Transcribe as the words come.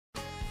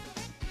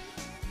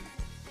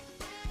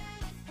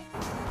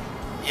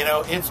You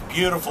know, it's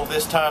beautiful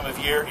this time of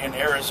year in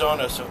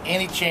Arizona, so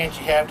any chance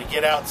you have to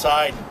get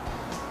outside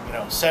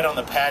and, sit on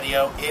the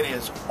patio, it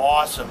is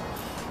awesome.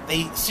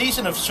 The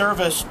Season of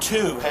Service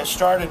 2 has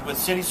started with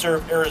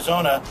CityServe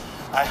Arizona.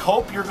 I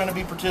hope you're going to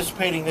be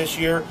participating this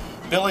year.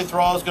 Billy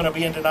Thrall is going to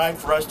be in tonight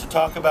for us to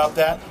talk about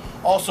that.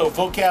 Also,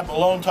 Vocab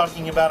Malone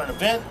talking about an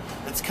event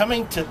that's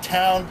coming to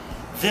town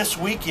this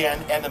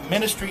weekend and the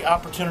ministry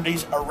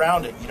opportunities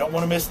around it. You don't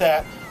want to miss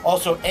that.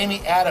 Also, Amy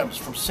Adams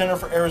from Center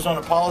for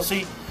Arizona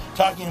Policy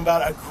talking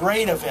about a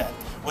great event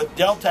with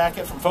Del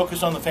Tackett from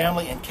Focus on the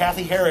Family and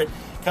Kathy Herod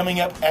coming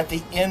up at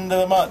the end of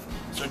the month.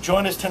 So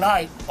join us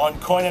tonight on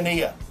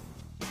Koinonia.